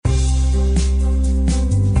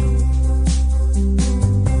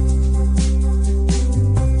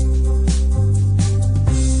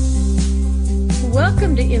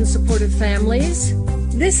supportive families.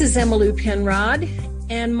 This is Emmylou Penrod,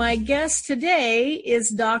 and my guest today is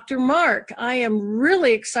Dr. Mark. I am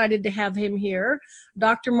really excited to have him here.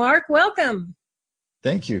 Dr. Mark, welcome.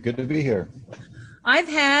 Thank you. Good to be here. I've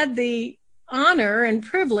had the honor and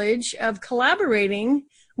privilege of collaborating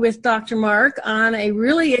with Dr. Mark on a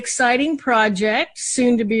really exciting project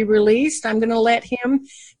soon to be released. I'm going to let him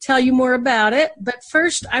tell you more about it. But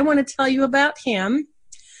first, I want to tell you about him.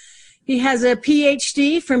 He has a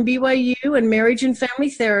PhD from BYU in marriage and family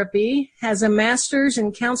therapy, has a master's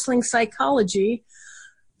in counseling psychology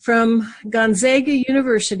from Gonzaga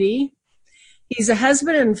University. He's a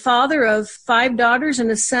husband and father of 5 daughters and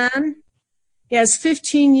a son. He has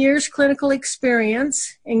 15 years clinical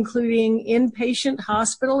experience, including inpatient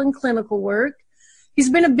hospital and clinical work. He's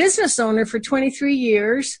been a business owner for 23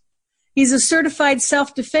 years. He's a certified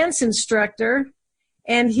self-defense instructor,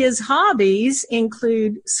 and his hobbies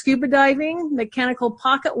include scuba diving, mechanical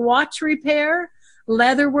pocket watch repair,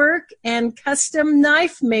 leather work, and custom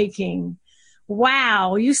knife making.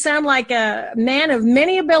 Wow, you sound like a man of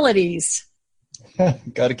many abilities.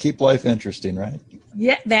 Got to keep life interesting, right?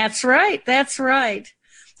 Yeah, that's right. That's right.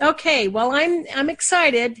 Okay, well, I'm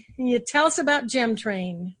excited. Can you tell us about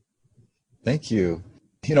GemTrain? Thank you.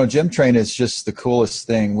 You know, GemTrain is just the coolest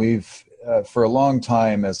thing. We've, for a long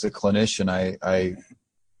time as a clinician, I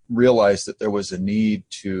realized that there was a need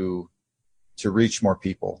to reach more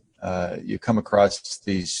people. You come across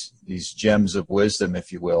these gems of wisdom,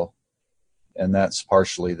 if you will, and that's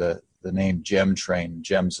partially the name GemTrain,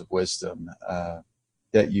 Gems of Wisdom,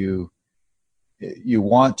 that you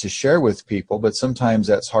want to share with people, but sometimes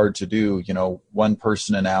that's hard to do, you know, one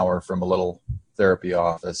person an hour from a little therapy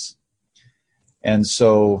office. And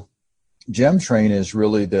so GemTrain is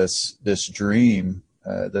really this dream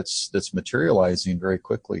that's materializing very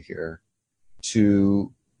quickly here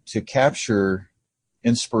to capture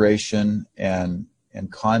inspiration and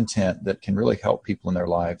content that can really help people in their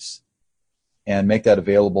lives and make that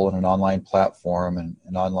available in an online platform and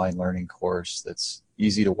an online learning course that's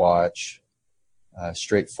easy to watch,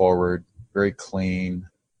 straightforward, very clean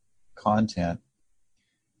content.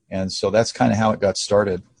 And so that's kind of how it got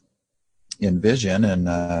started in Vision.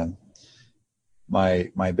 And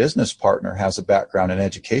my business partner has a background in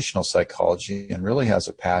educational psychology and really has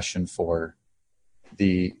a passion for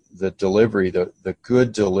the delivery, the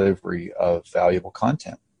good delivery of valuable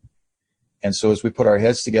content. And so as we put our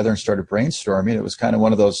heads together and started brainstorming, it was kind of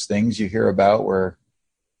one of those things you hear about where,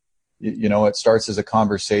 you know, it starts as a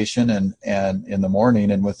conversation and in the morning,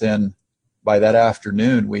 and by that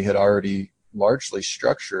afternoon, we had already largely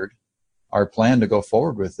structured our plan to go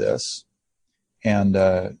forward with this. And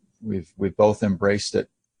we've both embraced it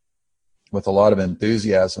with a lot of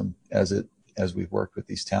enthusiasm as we've worked with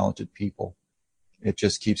these talented people. It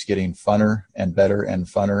just keeps getting funner and better and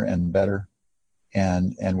funner and better.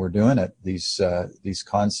 And we're doing it. These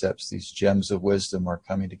concepts, these gems of wisdom are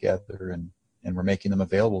coming together and we're making them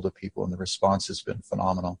available to people, and the response has been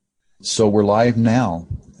phenomenal. So we're live now.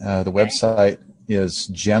 The website is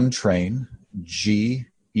GemTrain,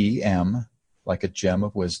 G-E-M, like a gem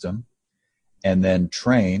of wisdom, and then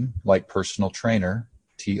train, like personal trainer,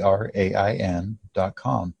 TRAIN.com,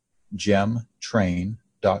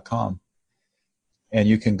 GemTrain.com. And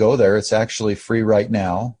you can go there. It's actually free right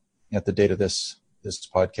now at the date of this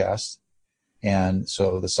podcast. And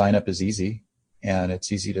so the sign up is easy, and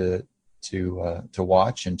it's easy to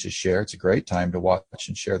watch and to share. It's a great time to watch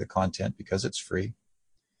and share the content because it's free.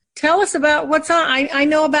 Tell us about what's on. I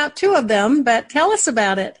know about 2 of them, but tell us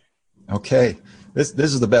about it. Okay. This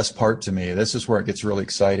is the best part to me. This is where it gets really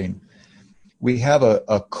exciting. We have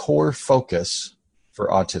a core focus for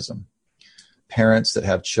autism. Parents that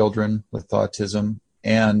have children with autism,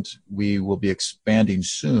 and we will be expanding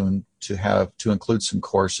soon to include some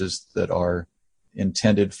courses that are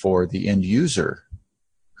intended for the end user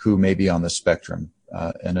who may be on the spectrum,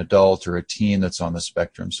 an adult or a teen that's on the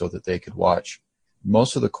spectrum, so that they could watch.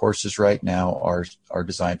 Most of the courses right now are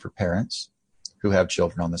designed for parents who have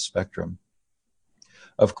children on the spectrum.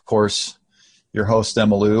 Of course, your host,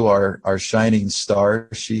 Emmylou, our shining star,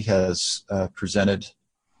 she has presented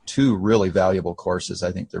 2 really valuable courses.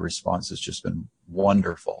 I think the response has just been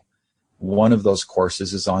wonderful. One of those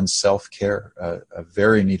courses is on self-care, a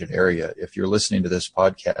very needed area. If you're listening to this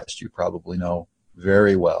podcast, you probably know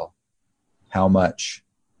very well how much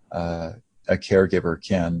a caregiver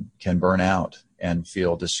can burn out and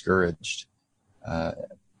feel discouraged.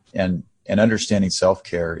 And understanding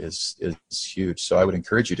self-care is huge. So I would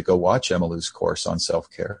encourage you to go watch Emmylou's course on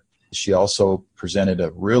self-care. She also presented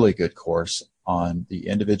a really good course on the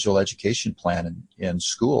individual education plan in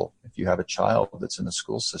school. If you have a child that's in the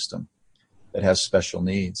school system that has special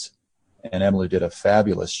needs, And Emily did a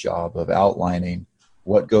fabulous job of outlining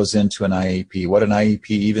what goes into an IEP, what an IEP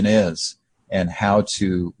even is, and how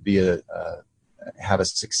to have a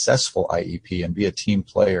successful IEP and be a team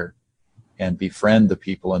player and befriend the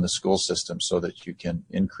people in the school system so that you can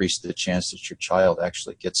increase the chance that your child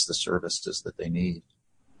actually gets the services that they need.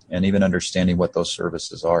 And even understanding what those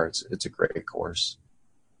services are, it's a great course.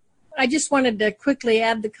 I just wanted to quickly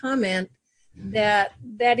add the comment that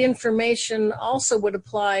information also would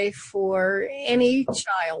apply for any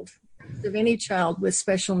child with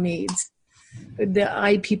special needs. The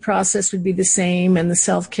IEP process would be the same, and the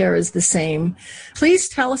self-care is the same. Please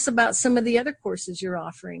tell us about some of the other courses you're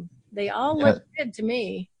offering. They all look good to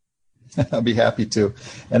me. I'll be happy to.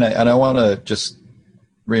 And I want to just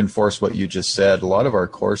reinforce what you just said. A lot of our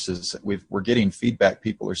courses, we're getting feedback.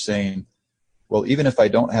 People are saying, well, even if I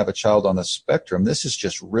don't have a child on the spectrum, this is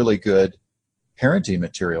just really good parenting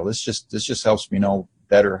material. This just helps me know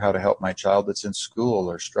better how to help my child that's in school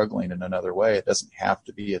or struggling in another way. It doesn't have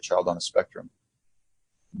to be a child on the spectrum.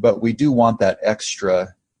 But we do want that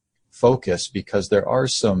extra focus because there are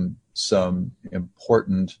some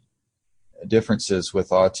important differences with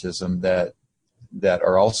autism that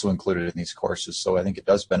are also included in these courses. So I think it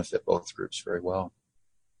does benefit both groups very well.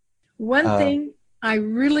 One thing I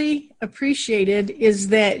really appreciated is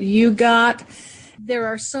that there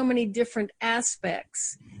are so many different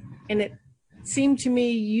aspects, and it seemed to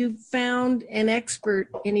me you found an expert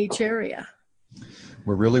in each area.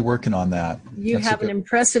 We're really working on that. You have an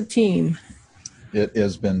impressive team. It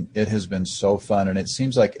has been so fun, and it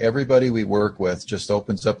seems like everybody we work with just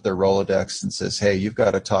opens up their Rolodex and says, hey, you've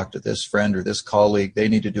got to talk to this friend or this colleague. They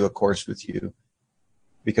need to do a course with you,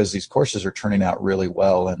 because these courses are turning out really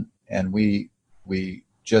well, and we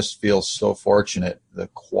just feel so fortunate, the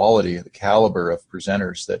quality, the caliber of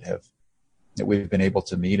presenters that we've been able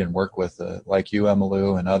to meet and work with, like you,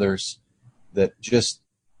 Emmylou, and others that just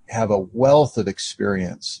have a wealth of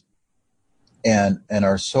experience and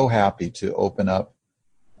are so happy to open up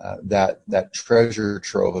that treasure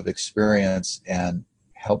trove of experience and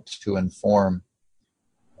help to inform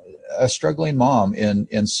a struggling mom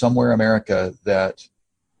in somewhere America that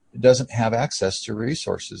doesn't have access to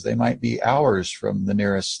resources. They might be hours from the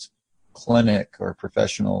nearest clinic or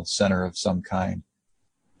professional center of some kind.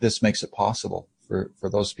 This makes it possible for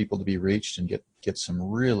those people to be reached and get some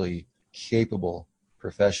really capable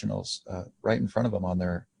professionals right in front of them on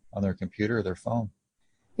their computer or their phone.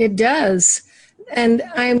 It does. And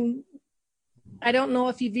I don't know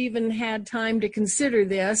if you've even had time to consider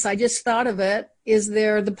this. I just thought of it. Is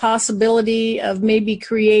there the possibility of maybe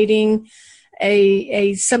creating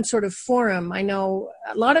some sort of forum? I know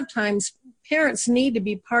a lot of times parents need to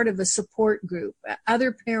be part of a support group,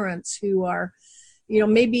 other parents who are,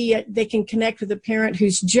 maybe they can connect with a parent who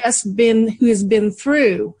has been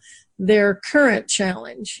through their current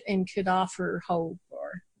challenge and could offer hope.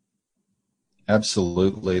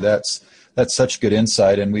 Absolutely. That's such good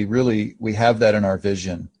insight. And we have that in our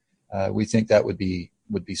vision. We think that would be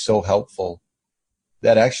so helpful.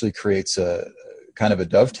 That actually creates a kind of a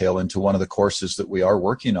dovetail into one of the courses that we are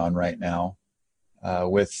working on right now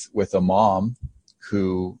with a mom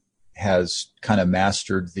who has kind of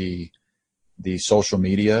mastered the social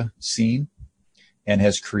media scene and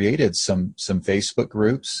has created some Facebook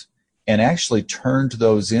groups and actually turned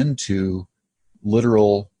those into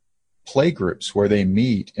literal play groups where they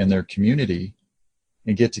meet in their community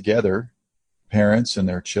and get together, parents and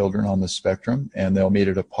their children on the spectrum, and they'll meet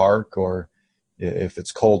at a park, or if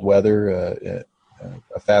it's cold weather,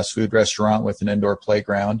 a fast food restaurant with an indoor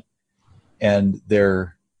playground, and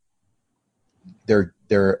they're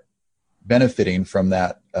benefiting from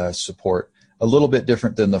that support. A little bit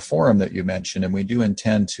different than the forum that you mentioned, and we do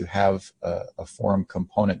intend to have a forum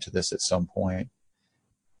component to this at some point.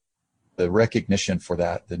 The recognition for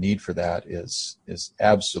that, the need for that is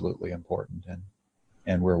absolutely important,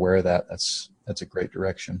 and we're aware of that. That's a great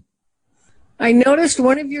direction. I noticed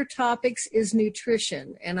one of your topics is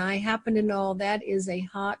nutrition, and I happen to know that is a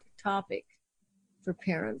hot topic for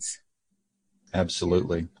parents.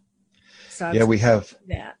 Absolutely. So yeah, we have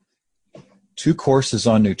that. 2 courses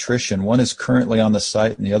on nutrition. One is currently on the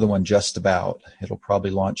site and the other one just about. It'll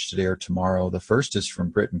probably launch today or tomorrow. The first is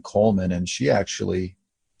from Britton Coleman, and she's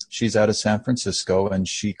out of San Francisco, and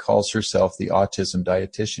she calls herself the autism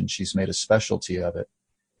dietitian. She's made a specialty of it,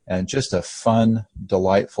 and just a fun,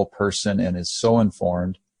 delightful person, and is so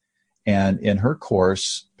informed. And in her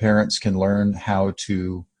course, parents can learn how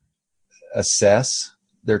to assess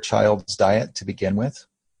their child's diet to begin with.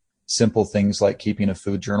 Simple things like keeping a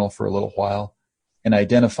food journal for a little while, and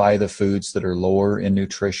identify the foods that are lower in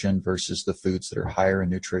nutrition versus the foods that are higher in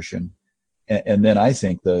nutrition, And then I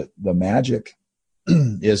think the magic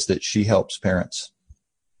is that she helps parents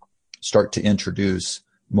start to introduce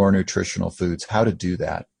more nutritional foods, how to do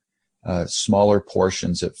that. Smaller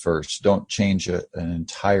portions at first. Don't change an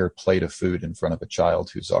entire plate of food in front of a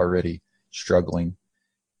child who's already struggling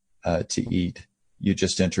to eat. You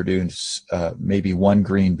just introduce maybe one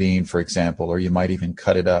green bean, for example, or you might even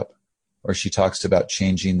cut it up. Or she talks about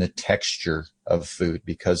changing the texture of food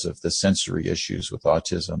because of the sensory issues with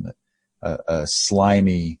autism. A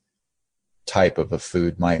slimy type of a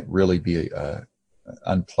food might really be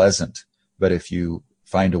unpleasant, but if you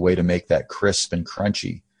find a way to make that crisp and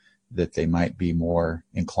crunchy, that they might be more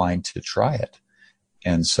inclined to try it.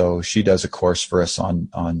 And so she does a course for us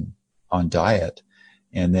on diet.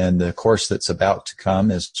 And then the course that's about to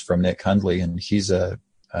come is from Nick Hundley, and he's a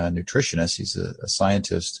nutritionist, he's a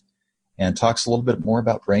scientist, and talks a little bit more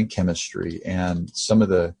about brain chemistry and some of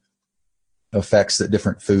the effects that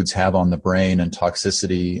different foods have on the brain and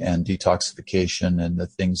toxicity and detoxification and the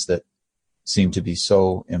things that seem to be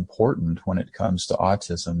so important when it comes to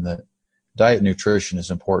autism. That diet nutrition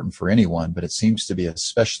is important for anyone, but it seems to be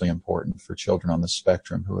especially important for children on the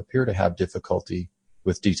spectrum who appear to have difficulty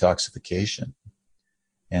with detoxification.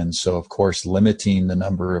 And so, of course, limiting the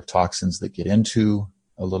number of toxins that get into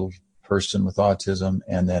a little person with autism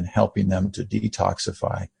and then helping them to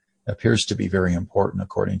detoxify appears to be very important,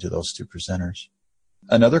 according to those two presenters.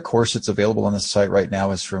 Another course that's available on the site right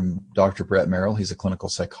now is from Dr. Brett Merrill. He's a clinical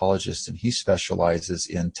psychologist, and he specializes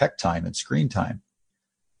in tech time and screen time,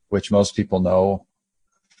 which most people know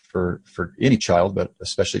for any child, but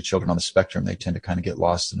especially children on the spectrum, they tend to kind of get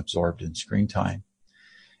lost and absorbed in screen time.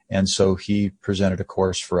 And so he presented a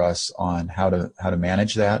course for us on how to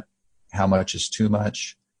manage that, how much is too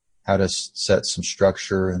much, how to set some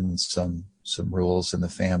structure and some rules in the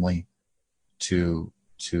family to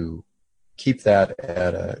keep that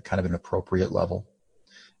at a kind of an appropriate level.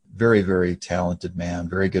 Very, very talented man,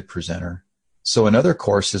 very good presenter. So another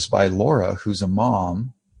course is by Laura, who's a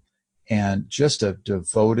mom, and just a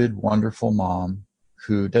devoted, wonderful mom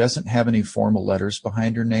who doesn't have any formal letters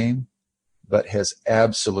behind her name, but has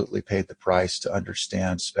absolutely paid the price to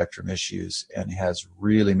understand spectrum issues and has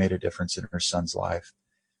really made a difference in her son's life.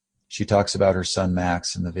 She talks about her son,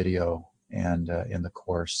 Max, in the video and in the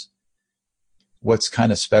course. What's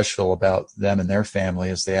kind of special about them and their family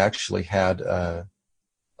is they actually had a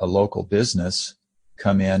local business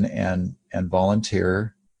come in and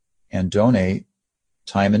volunteer and donate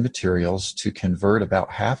time and materials to convert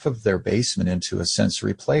about half of their basement into a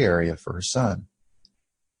sensory play area for her son.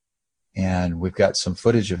 And we've got some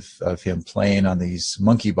footage of him playing on these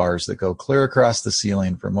monkey bars that go clear across the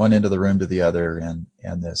ceiling from one end of the room to the other, and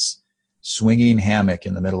this swinging hammock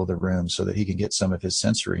in the middle of the room so that he can get some of his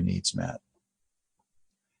sensory needs met.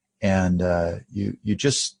 And you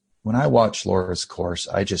just, when I watch Laura's course,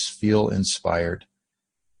 I just feel inspired.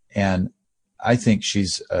 And I think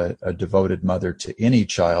she's a devoted mother to any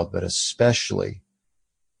child, but especially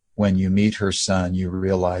when you meet her son, you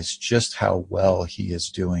realize just how well he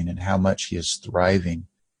is doing and how much he is thriving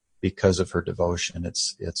because of her devotion.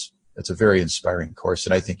 It's a very inspiring course,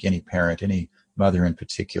 and I think any parent, any mother in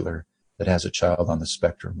particular that has a child on the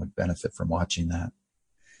spectrum would benefit from watching that.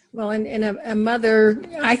 Well, and a mother,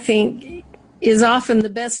 I think, is often the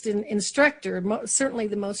best instructor, certainly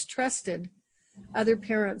the most trusted. Other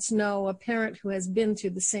parents know a parent who has been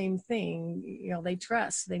through the same thing. You know, they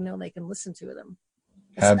trust. They know they can listen to them.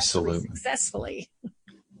 Absolutely. Successfully.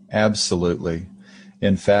 Absolutely.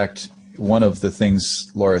 In fact, one of the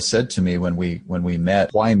things Laura said to me when we met,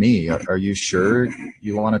 why me? Are you sure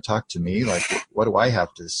you want to talk to me? Like, what do I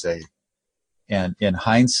have to say? And in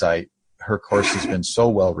hindsight, her course has been so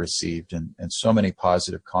well received and so many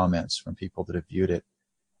positive comments from people that have viewed it.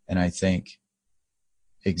 And I think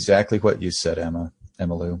exactly what you said,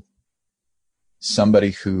 Emmylou.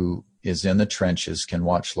 Somebody who is in the trenches can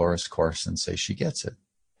watch Laura's course and say, she gets it.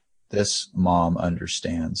 This mom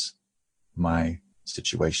understands my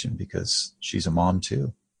situation because she's a mom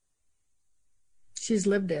too. She's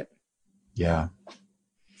lived it. Yeah.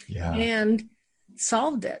 Yeah. And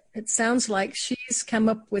solved it. It sounds like she's come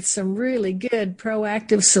up with some really good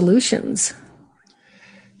proactive solutions.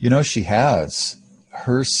 You know, she has.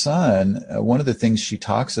 Her son, one of the things she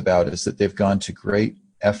talks about is that they've gone to great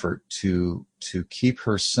effort to keep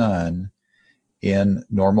her son in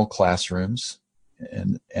normal classrooms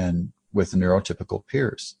and with neurotypical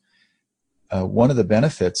peers. One of the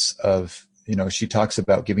benefits of, she talks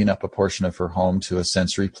about giving up a portion of her home to a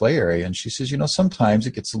sensory play area. And she says, sometimes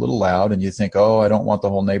it gets a little loud and you think, oh, I don't want the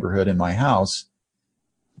whole neighborhood in my house.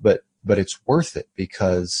 But it's worth it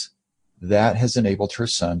because that has enabled her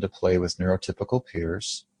son to play with neurotypical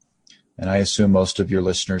peers, And I assume most of your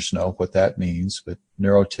listeners know what that means, but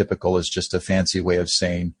neurotypical is just a fancy way of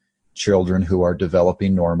saying children who are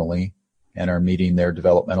developing normally and are meeting their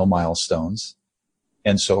developmental milestones.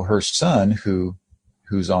 And so her son,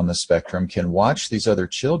 who's on the spectrum, can watch these other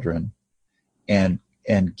children and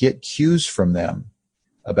get cues from them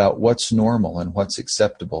about what's normal and what's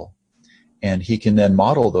acceptable. And he can then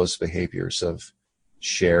model those behaviors of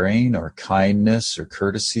sharing or kindness or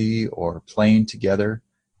courtesy or playing together,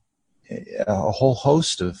 a whole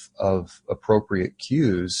host of appropriate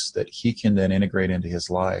cues that he can then integrate into his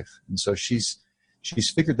life. And so she's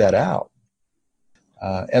figured that out.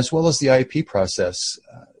 As well as the IEP process,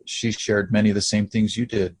 she shared many of the same things you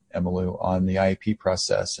did, Emmylou, on the IEP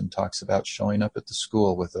process, and talks about showing up at the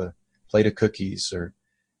school with a plate of cookies or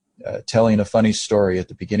telling a funny story at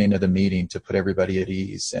the beginning of the meeting to put everybody at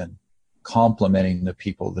ease, and complimenting the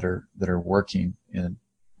people that are working in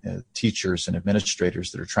teachers and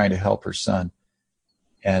administrators that are trying to help her son,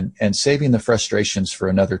 and saving the frustrations for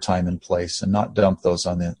another time and place, and not dump those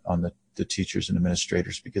on the teachers and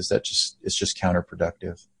administrators, because it's just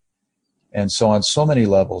counterproductive. And so on so many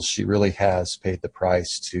levels, she really has paid the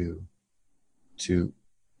price to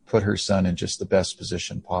put her son in just the best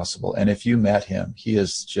position possible. And if you met him, he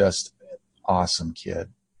is just an awesome kid,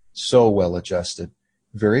 so well adjusted,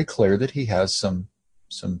 very clear that he has some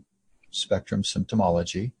spectrum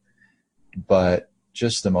symptomology, but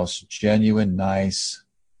just the most genuine, nice,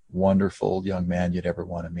 wonderful young man you'd ever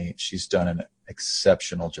want to meet. She's done an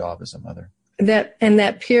exceptional job as a mother.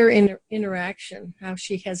 That peer interaction, how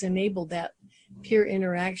she has enabled that peer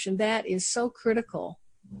interaction, that is so critical.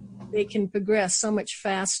 They can progress so much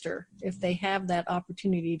faster if they have that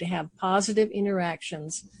opportunity to have positive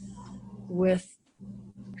interactions with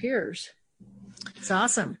peers. It's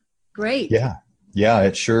awesome. Great. Yeah,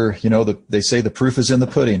 it sure, they say the proof is in the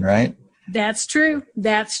pudding, right? That's true.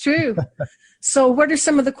 So what are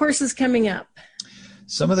some of the courses coming up?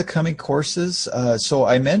 Some of the coming courses. So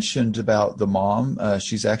I mentioned about the mom.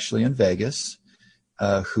 She's actually in Vegas,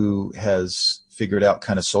 who has figured out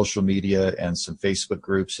kind of social media and some Facebook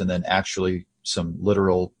groups, and then actually some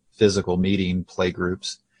literal physical meeting play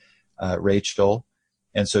groups, Rachel.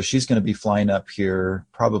 And so she's going to be flying up here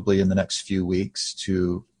probably in the next few weeks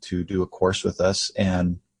to do a course with us.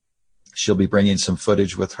 And she'll be bringing some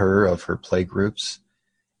footage with her of her play groups.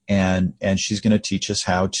 And she's going to teach us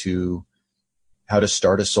how to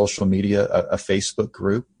start a social media, a Facebook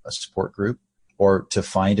group, a support group, or to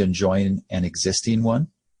find and join an existing one.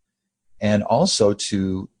 And also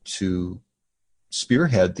to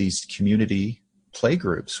spearhead these community play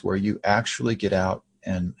groups where you actually get out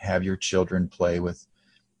and have your children play with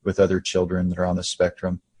other children that are on the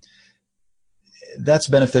spectrum. That's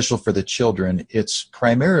beneficial for the children. It's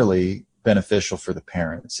primarily beneficial for the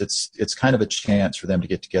parents. It's kind of a chance for them to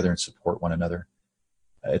get together and support one another.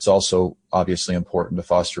 It's also obviously important to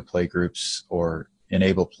foster play groups or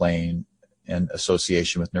enable playing in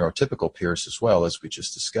association with neurotypical peers as well, as we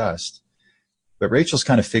just discussed. But Rachel's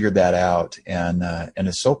kind of figured that out and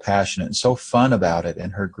is so passionate and so fun about it.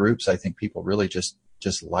 And her groups, I think people really just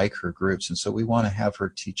like her groups. And so we want to have her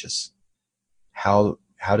teach us how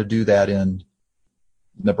to do that in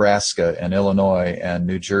Nebraska and Illinois and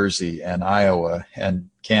New Jersey and Iowa and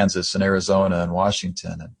Kansas and Arizona and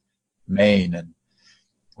Washington and Maine and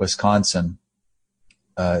Wisconsin.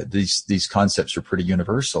 These concepts are pretty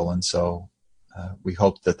universal. And so we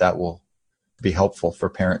hope that will be helpful for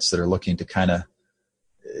parents that are looking to kind of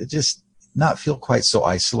just not feel quite so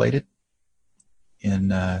isolated in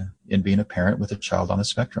being a parent with a child on the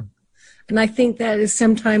spectrum. And I think that is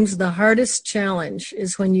sometimes the hardest challenge,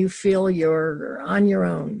 is when you feel you're on your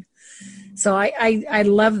own. So I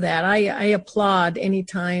love that. I applaud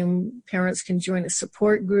anytime parents can join a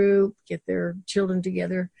support group, get their children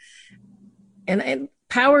together. And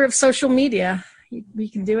power of social media, we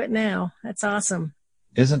can do it now. That's awesome.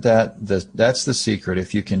 Isn't that's the secret?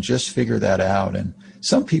 If you can just figure that out. And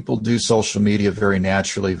some people do social media very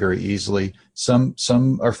naturally, very easily.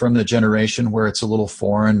 Some are from the generation where it's a little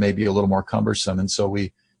foreign, maybe a little more cumbersome. And so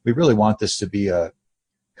we really want this to be a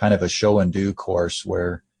kind of a show and do course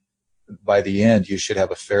where by the end you should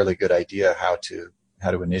have a fairly good idea how to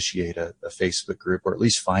initiate a Facebook group, or at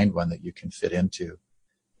least find one that you can fit into,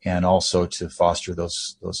 and also to foster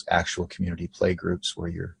those actual community play groups where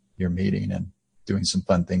you're meeting and doing some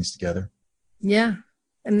fun things together. Yeah.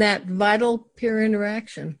 And that vital peer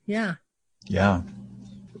interaction. Yeah. Yeah.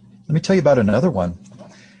 Let me tell you about another one.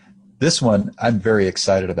 This one, I'm very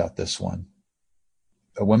excited about this one.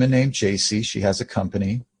 A woman named JC, she has a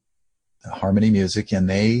company, Harmony Music, and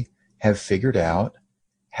they have figured out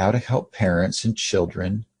how to help parents and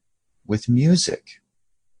children with music.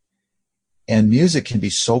 And music can be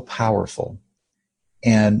so powerful.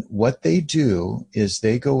 And what they do is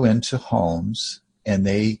they go into homes and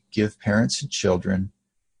they give parents and children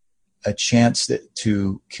a chance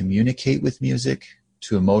to communicate with music,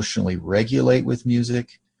 to emotionally regulate with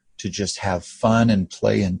music, to just have fun and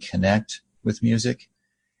play and connect with music.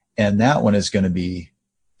 And that one is going to be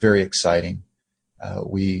very exciting.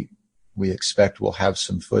 We expect we'll have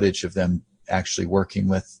some footage of them actually working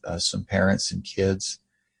with some parents and kids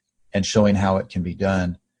and showing how it can be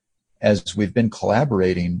done. As we've been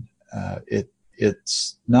collaborating,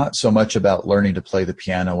 it's not so much about learning to play the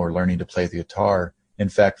piano or learning to play the guitar. In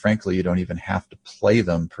fact, frankly, you don't even have to play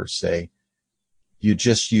them per se. You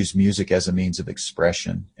just use music as a means of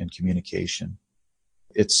expression and communication.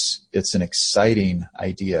 It's an exciting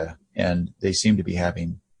idea, and they seem to be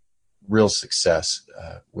having real success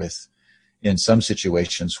with, in some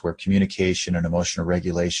situations where communication and emotional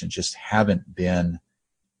regulation just haven't been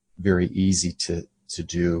very easy to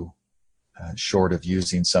do, short of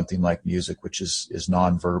using something like music, which is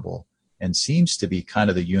nonverbal and seems to be kind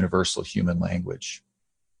of the universal human language.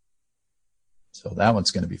 So that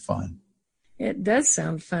one's going to be fun. It does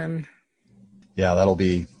sound fun. Yeah, that'll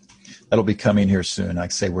be coming here soon. Like I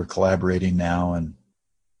say, we're collaborating now. And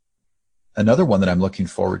another one that I'm looking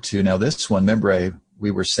forward to now, this one, remember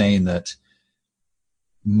we were saying that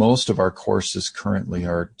most of our courses currently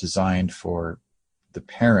are designed for the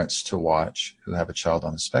parents to watch who have a child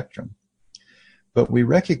on the spectrum. But we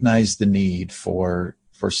recognize the need for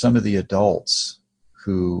some of the adults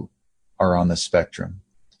who are on the spectrum.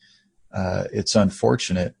 It's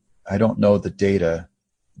unfortunate. I don't know the data,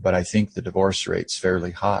 but I think the divorce rate's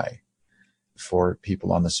fairly high for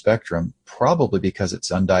people on the spectrum, probably because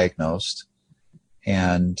it's undiagnosed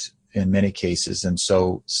and in many cases. And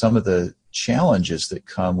so some of the challenges that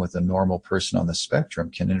come with a normal person on the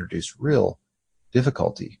spectrum can introduce real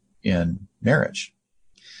difficulty in marriage.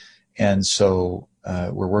 And so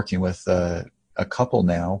we're working with a couple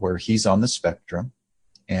now where he's on the spectrum,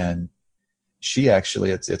 and she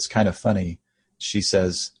actually, it's kind of funny. She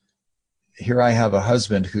says, here I have a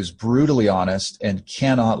husband who's brutally honest and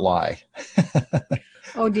cannot lie.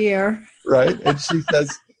 Oh, dear. Right? And she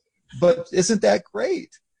says, but isn't that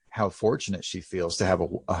great? How fortunate she feels to have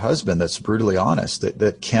a husband that's brutally honest,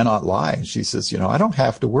 that cannot lie. She says, I don't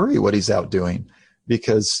have to worry what he's out doing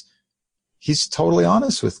because he's totally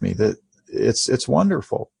honest with me. That it's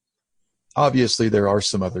wonderful. Obviously, there are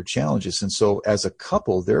some other challenges. And so as a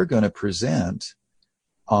couple, they're going to present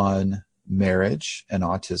on marriage and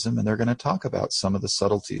autism, and they're going to talk about some of the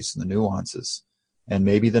subtleties and the nuances and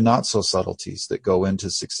maybe the not so subtleties that go into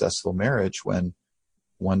successful marriage when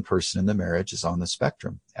one person in the marriage is on the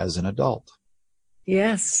spectrum as an adult.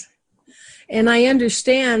 Yes. And I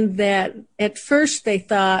understand that at first they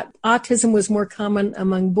thought autism was more common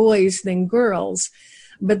among boys than girls,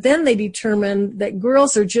 but then they determined that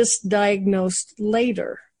girls are just diagnosed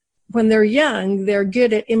later. When they're young, they're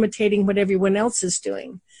good at imitating what everyone else is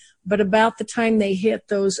doing. But about the time they hit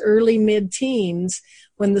those early mid-teens,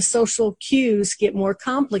 when the social cues get more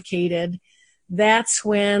complicated, that's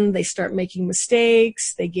when they start making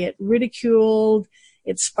mistakes, they get ridiculed,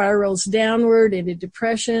 it spirals downward into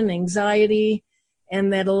depression, anxiety,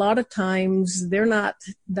 and that a lot of times they're not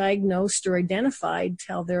diagnosed or identified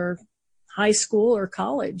till they're high school or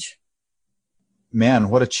college. Man,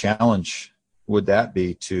 what a challenge would that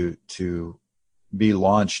be to be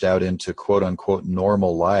launched out into quote unquote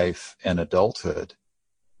normal life and adulthood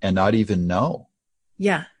and not even know.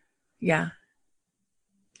 Yeah.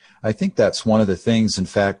 I think that's one of the things. In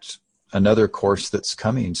fact, another course that's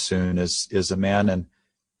coming soon is a man, and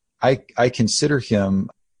I consider him,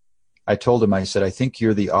 I told him, I said, I think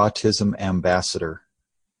you're the autism ambassador,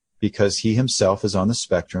 because he himself is on the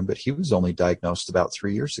spectrum, but he was only diagnosed about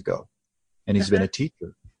 3 years ago, and he's been a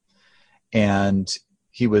teacher. And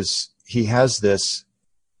he has this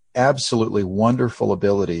absolutely wonderful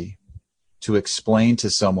ability to explain to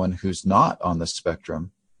someone who's not on the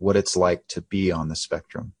spectrum what it's like to be on the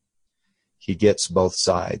spectrum. He gets both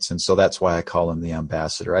sides. And so that's why I call him the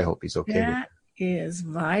ambassador. I hope he's okay with it. That is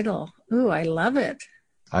vital. Ooh, I love it.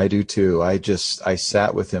 I do too. I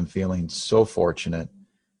sat with him feeling so fortunate.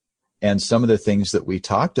 And some of the things that we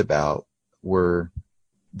talked about were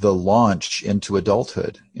the launch into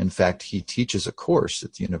adulthood. In fact, he teaches a course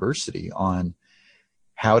at the university on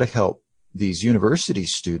how to help these university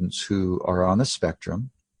students who are on the spectrum.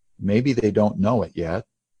 Maybe they don't know it yet.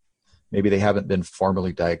 Maybe they haven't been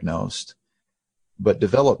formally diagnosed. But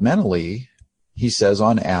developmentally, he says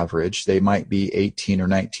on average, they might be 18 or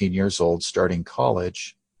 19 years old starting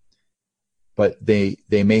college, but they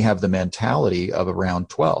may have the mentality of around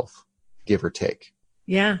 12, give or take.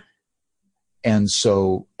 Yeah. And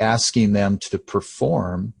so asking them to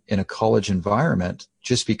perform in a college environment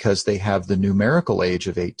just because they have the numerical age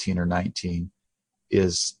of 18 or 19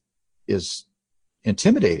 is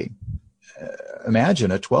intimidating.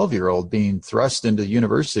 Imagine a 12-year-old being thrust into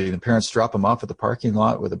university and the parents drop them off at the parking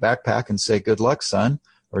lot with a backpack and say, "Good luck, son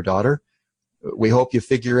or daughter. We hope you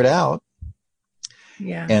figure it out."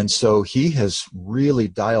 Yeah. And so he has really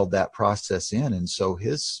dialed that process in. And so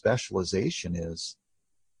his specialization is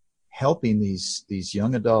helping these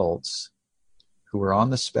young adults who are on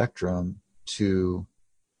the spectrum to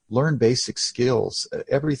learn basic skills,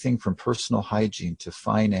 everything from personal hygiene to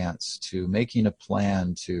finance to making a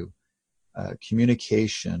plan to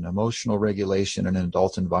communication, emotional regulation in an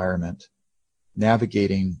adult environment,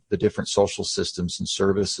 navigating the different social systems and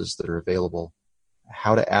services that are available,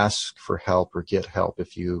 how to ask for help or get help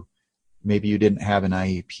if maybe you didn't have an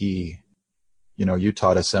IEP. You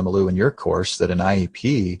taught us, Emmylou, in your course that an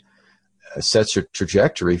IEP sets your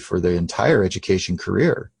trajectory for the entire education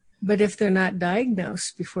career. But if they're not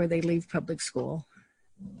diagnosed before they leave public school.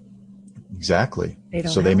 Exactly.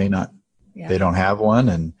 They may not, they don't have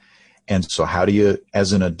one. And so how do you,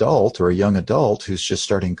 as an adult or a young adult who's just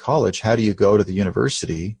starting college, how do you go to the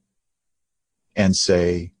university and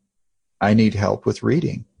say, "I need help with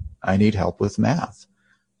reading. I need help with math.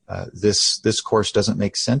 This course doesn't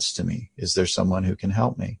make sense to me. Is there someone who can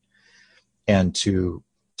help me?" And to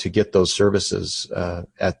get those services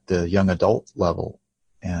at the young adult level.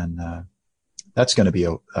 And that's going to be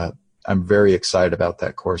I'm very excited about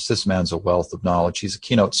that course. This man's a wealth of knowledge. He's a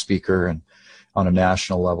keynote speaker, and on a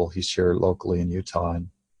national level, he's here locally in Utah.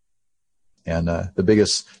 And the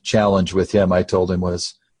biggest challenge with him, I told him,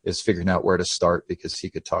 is figuring out where to start, because he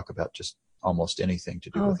could talk about just almost anything to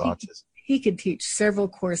do with autism. He could teach several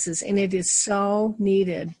courses, and it is so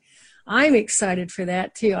needed. I'm excited for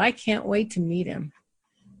that too. I can't wait to meet him.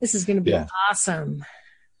 This is going to be awesome.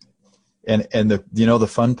 And the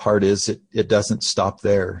fun part is it doesn't stop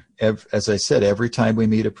there. As I said, every time we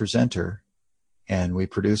meet a presenter and we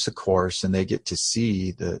produce a course and they get to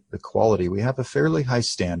see the quality, we have a fairly high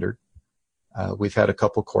standard. We've had a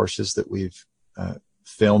couple courses that we've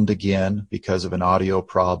filmed again because of an audio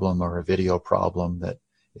problem or a video problem that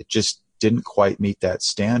it just didn't quite meet that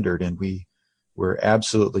standard. And we're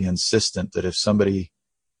absolutely insistent that if somebody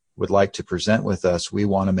would like to present with us, we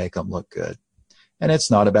want to make them look good. And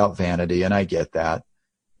it's not about vanity, and I get that.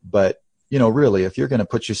 But, really, if you're going to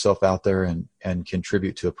put yourself out there and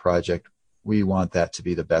contribute to a project, we want that to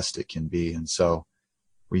be the best it can be. And so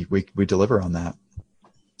we deliver on that.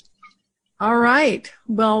 All right.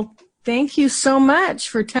 Well, thank you so much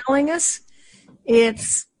for telling us.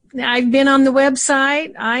 I've been on the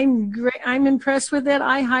website. I'm impressed with it.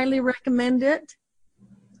 I highly recommend it.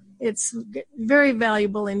 It's very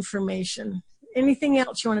valuable information. Anything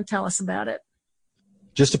else you want to tell us about it?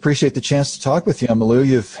 Just appreciate the chance to talk with you, Emmylou.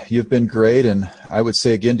 You've been great, and I would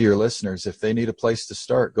say again to your listeners, if they need a place to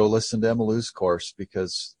start, go listen to Emmylou's course,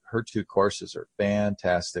 because her 2 courses are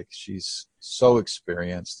fantastic. She's so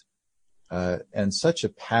experienced and such a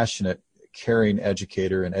passionate, caring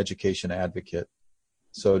educator and education advocate.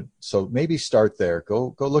 So maybe start there.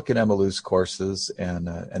 Go look at Emmylou's courses, and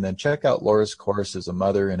then check out Laura's course as a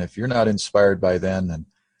mother. And if you're not inspired by then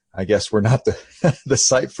I guess we're not the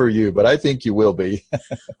site for you, but I think you will be.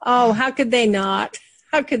 Oh, how could they not?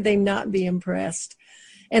 How could they not be impressed?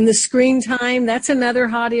 And the screen time, that's another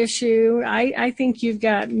hot issue. I think you've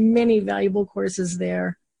got many valuable courses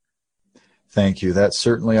there. Thank you. That's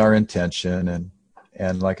certainly our intention.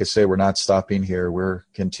 And like I say, we're not stopping here. We're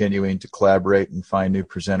continuing to collaborate and find new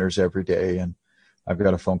presenters every day. And I've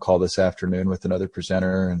got a phone call this afternoon with another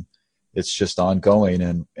presenter, and it's just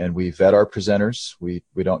ongoing, and we vet our presenters. We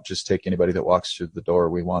don't just take anybody that walks through the door.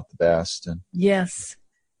 We want the best. And yes,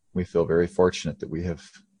 we feel very fortunate that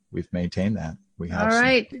we've maintained that. We have. All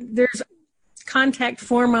right. There's a contact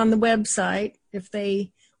form on the website if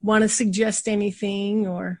they want to suggest anything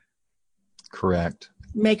or correct.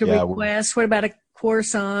 Make a request. What about a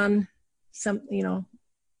course on something,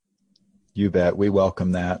 You bet. We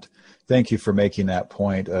welcome that. Thank you for making that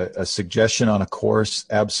point. A suggestion on a course,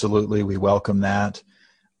 absolutely, we welcome that.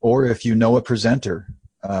 Or if you know a presenter,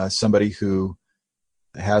 somebody who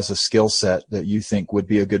has a skill set that you think would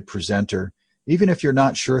be a good presenter, even if you're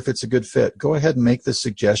not sure if it's a good fit, go ahead and make the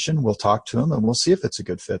suggestion. We'll talk to them and we'll see if it's a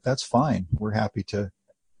good fit. That's fine. We're happy to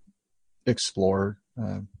explore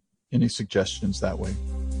any suggestions that way.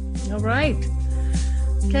 All right.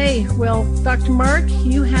 Okay. Well, Dr. Mark,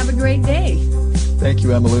 you have a great day. Thank you,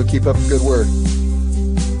 Emmylou. Keep up the good work.